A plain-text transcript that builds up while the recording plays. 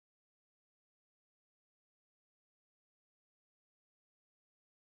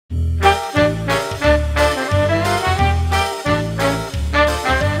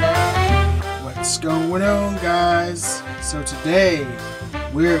So today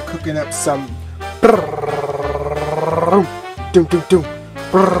we're cooking up some Stay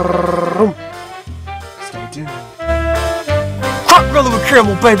tuned. Hot brother with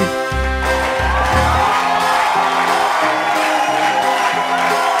caramel, baby.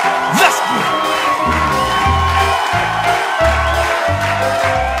 Let's go.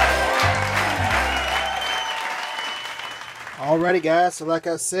 Alrighty guys, so like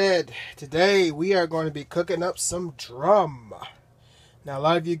I said, today we are going to be cooking up some drum. Now a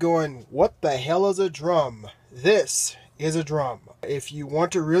lot of you going, what the hell is a drum? This is a drum. If you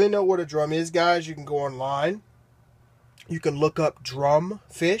want to really know what a drum is, guys, you can go online. You can look up drum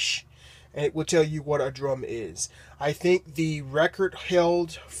fish and it will tell you what a drum is. I think the record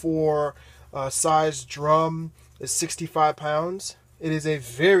held for size drum is 65 pounds. It is a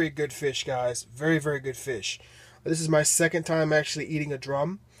very good fish, guys. Very, very good fish. This is my second time actually eating a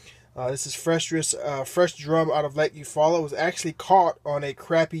drum. This is fresh drum out of Lake Eufaula. It was actually caught on a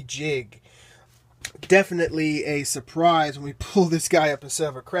crappie jig. Definitely a surprise when we pull this guy up instead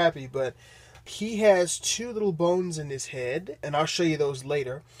of a crappie, but he has two little bones in his head, and I'll show you those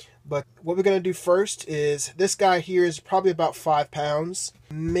later. But what we're going to do first is, this guy here is probably about 5 pounds,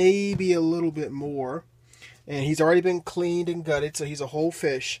 maybe a little bit more. And he's already been cleaned and gutted, so he's a whole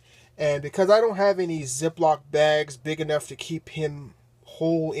fish. And because I don't have any Ziploc bags big enough to keep him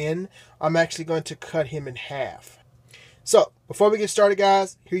whole in, I'm actually going to cut him in half. So, before we get started,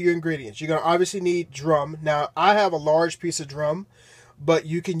 guys, here are your ingredients. You're going to obviously need drum. Now, I have a large piece of drum, but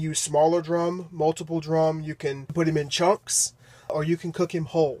you can use smaller drum, multiple drum. You can put him in chunks, or you can cook him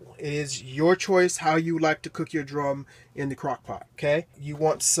whole. It is your choice how you like to cook your drum in the crock pot, okay? You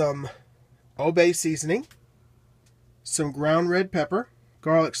want some Old Bay seasoning, some ground red pepper,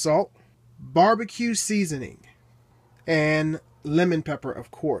 garlic salt, barbecue seasoning, and lemon pepper,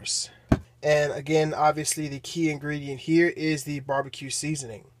 of course. And again, obviously the key ingredient here is the barbecue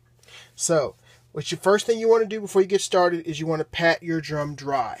seasoning. So, what's your first thing you want to do before you get started is you want to pat your drum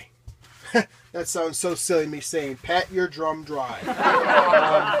dry. That sounds so silly, me saying pat your drum dry.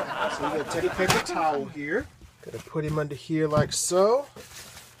 So we're going to take a paper towel here. Going to put him under here like so.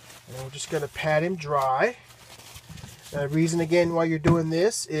 And we're just going to pat him dry. Now, the reason again why you're doing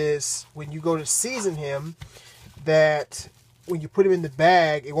this is when you go to season him, that when you put him in the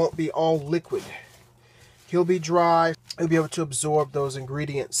bag, it won't be all liquid. He'll be dry. He'll be able to absorb those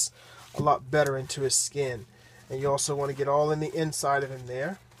ingredients a lot better into his skin. And you also want to get all in the inside of him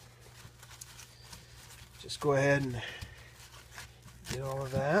there. Just go ahead and get all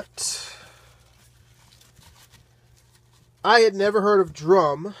of that. I had never heard of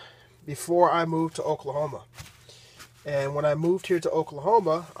drum before I moved to Oklahoma. And when I moved here to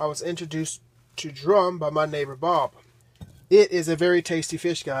Oklahoma, I was introduced to drum by my neighbor Bob. It is a very tasty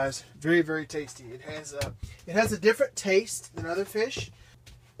fish, guys. Very, very tasty. It has a different taste than other fish.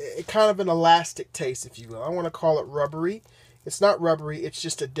 It kind of an elastic taste, if you will. I want to call it rubbery. It's not rubbery. It's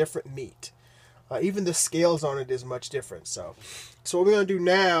just a different meat. Even the scales on it is much different. So what we're going to do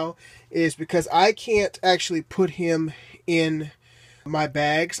now is, because I can't actually put him in my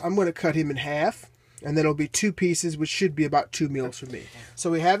bags, I'm going to cut him in half. And then it'll be 2 pieces, which should be about 2 meals for me.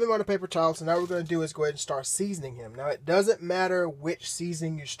 So we have him on a paper towel. So now what we're going to do is go ahead and start seasoning him. Now, it doesn't matter which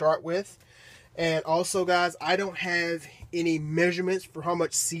seasoning you start with. And also, guys, I don't have any measurements for how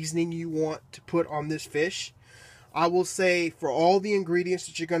much seasoning you want to put on this fish. I will say, for all the ingredients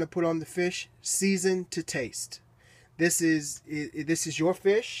that you're going to put on the fish, season to taste. This is your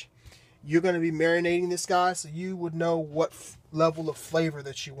fish. You're going to be marinating this guy, so you would know what level of flavor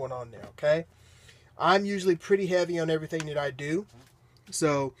that you want on there, okay? I'm usually pretty heavy on everything that I do,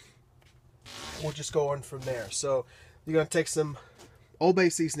 so we'll just go on from there. So you're going to take some Old Bay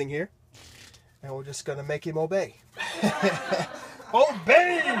seasoning here, and we're just going to make him obey.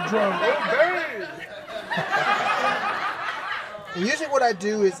 Obey, drum, obey! And usually what I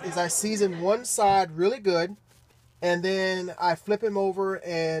do is I season one side really good, and then I flip him over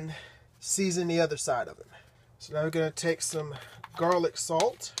and season the other side of him. So now we're going to take some garlic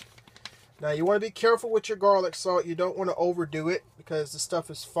salt. Now, you want to be careful with your garlic salt. You don't want to overdo it, because the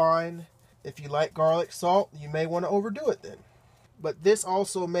stuff is fine. If you like garlic salt, you may want to overdo it then. But this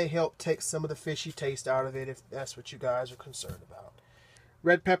also may help take some of the fishy taste out of it, if that's what you guys are concerned about.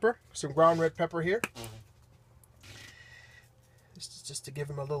 Red pepper, some ground red pepper here. Just to give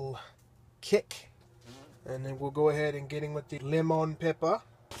him a little kick. And then we'll go ahead and get him with the lemon pepper.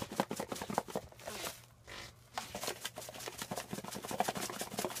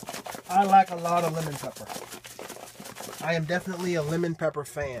 I like a lot of lemon pepper. I am definitely a lemon pepper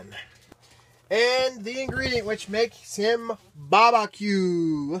fan. And the ingredient which makes him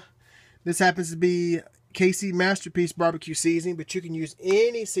barbecue. This happens to be KC Masterpiece barbecue seasoning, but you can use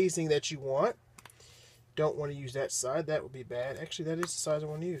any seasoning that you want. Don't want to use that side. That would be bad. Actually, that is the size I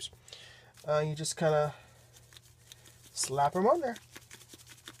want to use. You just kind of slap them on there.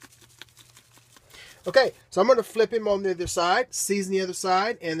 Okay, so I'm going to flip him on the other side, season the other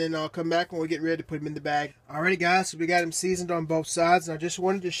side, and then I'll come back when we get ready to put him in the bag. Alrighty guys, so we got him seasoned on both sides, and I just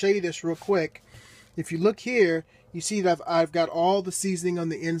wanted to show you this real quick. If you look here, you see that I've got all the seasoning on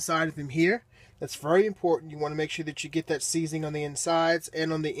the inside of him here. That's very important. You want to make sure that you get that seasoning on the insides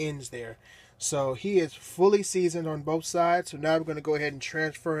and on the ends there. So he is fully seasoned on both sides, so now we're going to go ahead and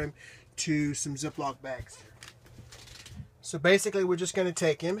transfer him to some Ziploc bags. So basically we're just going to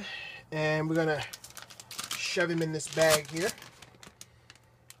take him and we're going to shove him in this bag here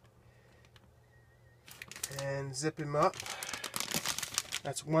and zip him up.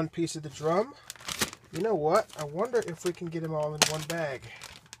 That's one piece of the drum. You know what? I wonder if we can get them all in one bag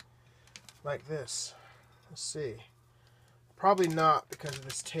like this. Let's see. Probably not because of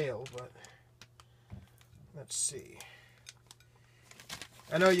this tail, but let's see.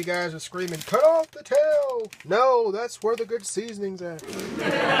 I know you guys are screaming, cut off the tail! No, that's where the good seasoning's at.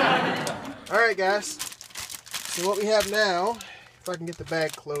 Alright guys, so what we have now, if I can get the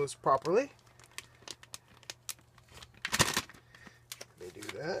bag closed properly. Let me do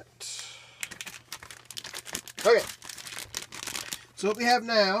that. Okay, so what we have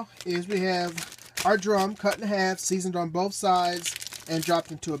now is we have our drum cut in half, seasoned on both sides, and dropped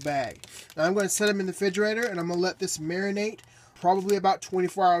into a bag. Now I'm going to set them in the refrigerator, and I'm going to let this marinate probably about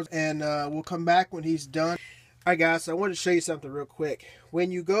 24 hours, and we'll come back when he's done. Alright guys, so I want to show you something real quick.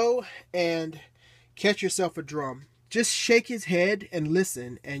 When you go and catch yourself a drum, just shake his head and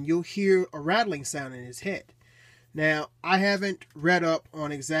listen, and you'll hear a rattling sound in his head. Now, I haven't read up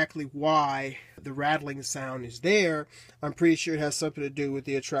on exactly why the rattling sound is there. I'm pretty sure it has something to do with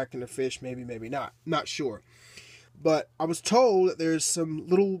the attracting the fish, maybe, maybe not. Not sure. But I was told that there's some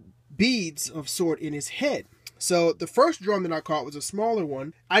little beads of sort in his head. So the first drum that I caught was a smaller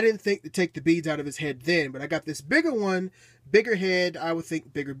one. I didn't think to take the beads out of his head then, but I got this bigger one, bigger head, I would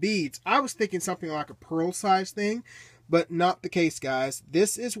think bigger beads. I was thinking something like a pearl size thing, but not the case, guys.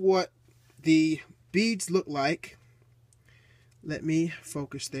 This is what the beads look like. Let me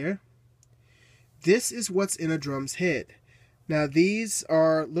focus there. This is what's in a drum's head. Now these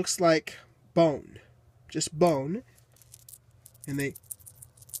are, looks like bone, just bone, and they,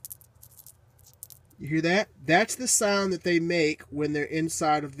 you hear that? That's the sound that they make when they're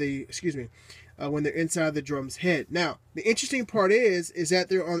inside of the, when they're inside the drum's head. Now, the interesting part is that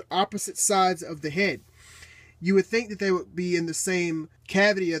they're on opposite sides of the head. You would think that they would be in the same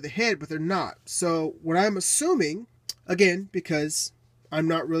cavity of the head, but they're not. So what I'm assuming, again, because I'm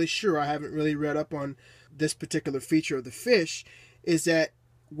not really sure, I haven't really read up on this particular feature of the fish, is that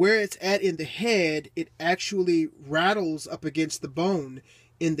where it's at in the head, it actually rattles up against the bone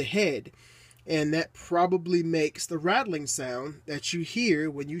in the head. And that probably makes the rattling sound that you hear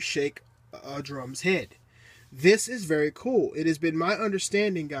when you shake a drum's head. This is very cool. It has been my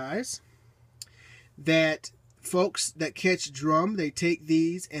understanding, guys, that folks that catch drum, they take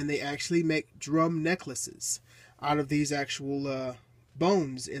these and they actually make drum necklaces out of these actual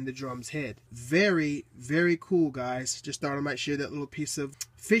bones in the drum's head. Very, very cool, guys. Just thought I might share that little piece of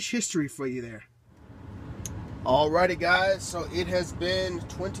fish history for you there. Alrighty guys, so it has been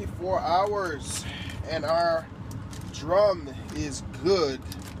 24 hours and our drum is good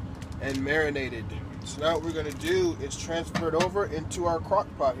and marinated. So now what we're going to do is transfer it over into our crock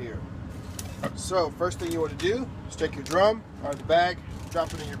pot here. So first thing you want to do is take your drum out of the bag,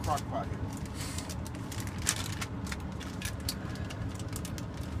 drop it in your crock pot here.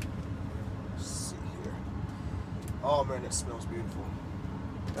 Let's see here. Oh man, that smells beautiful.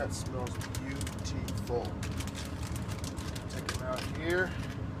 That smells beautiful. Take them out here.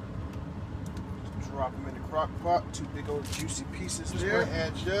 Drop them in the crock pot. Two big old juicy pieces there.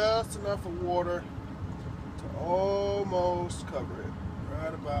 Add just enough of water to almost cover it.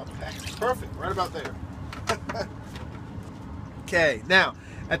 Right about that. Perfect. Right about there. Okay. Now,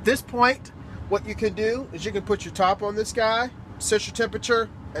 at this point, what you can do is you can put your top on this guy, set your temperature,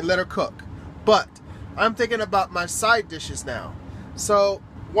 and let her cook. But I'm thinking about my side dishes now. So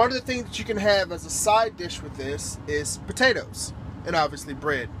one of the things that you can have as a side dish with this is potatoes and obviously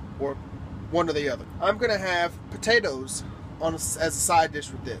bread, or one or the other. I'm going to have potatoes on as a side dish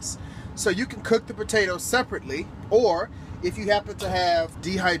with this. So you can cook the potatoes separately, or if you happen to have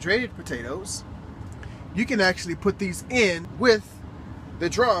dehydrated potatoes, you can actually put these in with the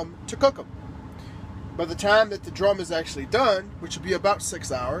drum to cook them. By the time that the drum is actually done, which will be about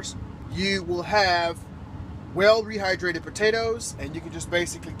 6 hours, you will have well rehydrated potatoes, and you can just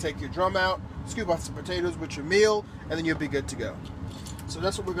basically take your drum out, scoop out some potatoes with your meal, and then you'll be good to go. So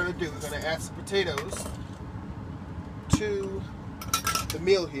that's what we're going to do. We're going to add some potatoes to the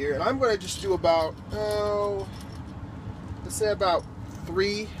meal here, and I'm going to just do about, let's say about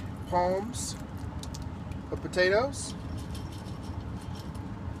 3 palms of potatoes.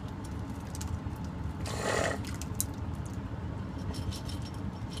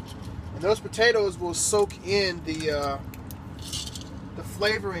 And those potatoes will soak in the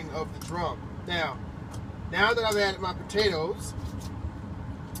flavoring of the drum. Now that I've added my potatoes,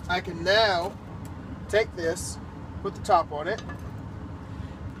 I can now take this, put the top on it.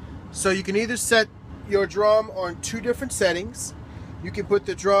 So you can either set your drum on 2 different settings. You can put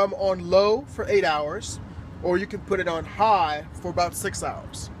the drum on low for 8 hours, or you can put it on high for about 6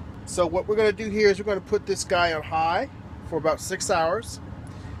 hours. So what we're going to do here is we're going to put this guy on high for about 6 hours.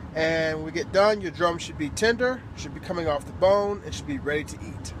 And when we get done, your drum should be tender, should be coming off the bone, and should be ready to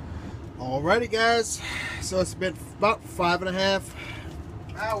eat. Alrighty guys, so it's been about 5.5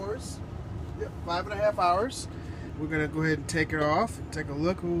 hours. Yep, 5.5 hours. We're gonna go ahead and take it off and take a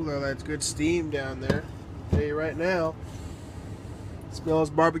look. Ooh, that's good steam down there. I'll tell you right now, it smells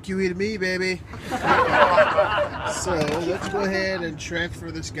barbecue-y to me, baby. So let's go ahead and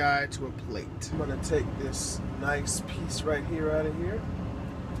transfer this guy to a plate. I'm gonna take this nice piece right here out of here.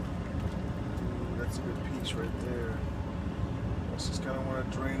 That's a good piece right there. Let's just kind of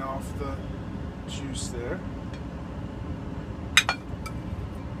want to drain off the juice there.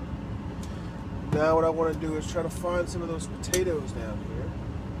 Now what I want to do is try to find some of those potatoes down here.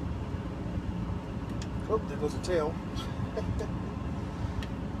 Oh, there goes the tail.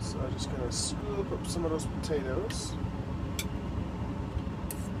 So I'm just going to scoop up some of those potatoes.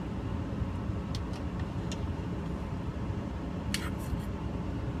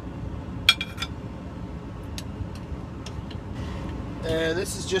 And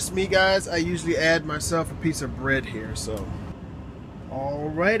this is just me, guys. I usually add myself a piece of bread here, so.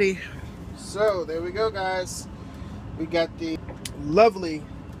 Alrighty. So, there we go, guys. We got the lovely,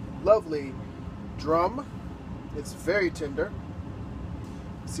 lovely drum. It's very tender.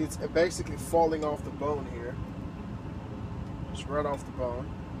 See, it's basically falling off the bone here. Just right off the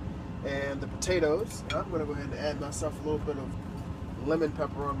bone. And the potatoes. I'm going to go ahead and add myself a little bit of lemon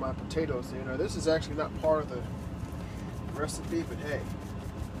pepper on my potatoes here. Now, this is actually not part of the recipe, but hey,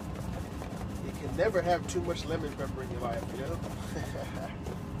 you can never have too much lemon pepper in your life, you know.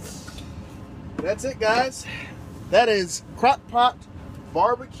 That's it, guys. That is Crockpot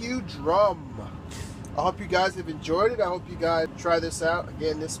BBQ Drum. I hope you guys have enjoyed it. I hope you guys try this out.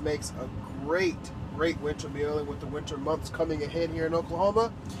 Again, this makes a great winter meal, and with the winter months coming ahead here in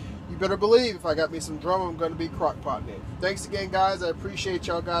Oklahoma, you better believe if I got me some drum, I'm going to be crockpotting it. Thanks again, guys. I appreciate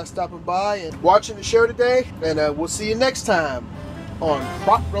y'all guys stopping by and watching the show today. And we'll see you next time on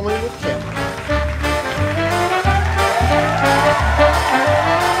Crock Rolling with Kevin.